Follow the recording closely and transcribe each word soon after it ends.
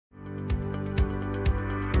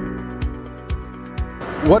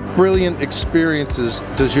What brilliant experiences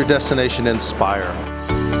does your destination inspire?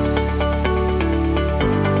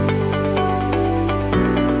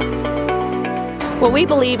 Well, we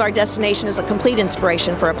believe our destination is a complete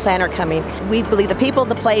inspiration for a planner coming. We believe the people,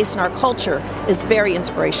 the place, and our culture is very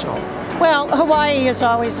inspirational. Well, Hawaii is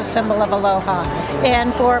always a symbol of aloha,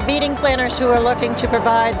 and for meeting planners who are looking to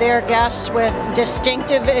provide their guests with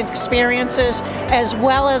distinctive experiences as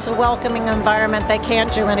well as a welcoming environment, they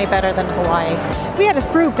can't do any better than Hawaii. We had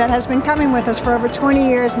a group that has been coming with us for over 20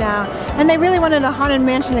 years now, and they really wanted a Haunted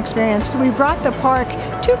Mansion experience, so we brought the park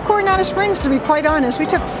to Coronado Springs, to be quite honest. We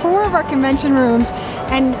took 4 of our convention rooms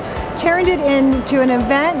and turned it into an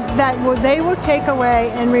event that they will take away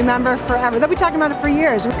and remember forever. They'll be talking about it for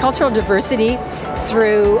years. Cultural diversity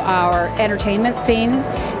through our entertainment scene,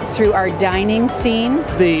 through our dining scene.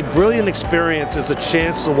 The brilliant experience is a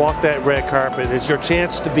chance to walk that red carpet. It's your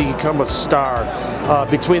chance to become a star.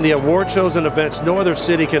 Between the award shows and events, no other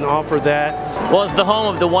city can offer that. Well, it's the home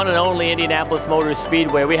of the one and only Indianapolis Motor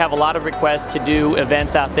Speedway. We have a lot of requests to do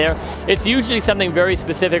events out there. It's usually something very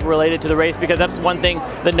specific related to the race because that's one thing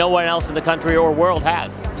that no one else in the country or world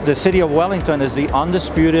has. The city of Wellington is the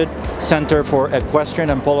undisputed center for equestrian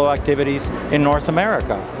and polo activities in North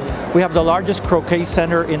America. We have the largest croquet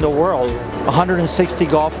center in the world, 160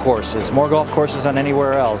 golf courses, more golf courses than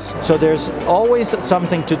anywhere else. So there's always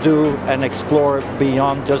something to do and explore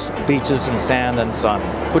beyond just beaches and sand and sun.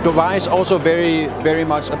 But Dubai is also very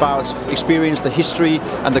much about experience the history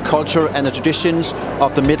and the culture and the traditions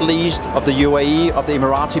of the Middle East, of the UAE, of the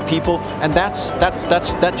Emirati people, and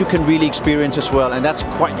that you can really experience as well, and that's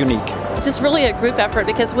quite unique. Just really a group effort,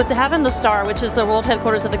 because with having the Star, which is the world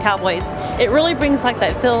headquarters of the Cowboys, it really brings like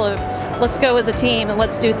that feel of let's go as a team and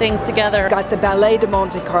let's do things together. Got the Ballet de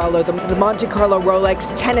Monte Carlo, the Monte Carlo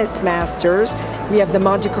Rolex Tennis Masters, we have the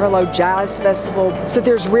Monte Carlo Jazz Festival, so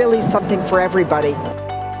there's really something for everybody.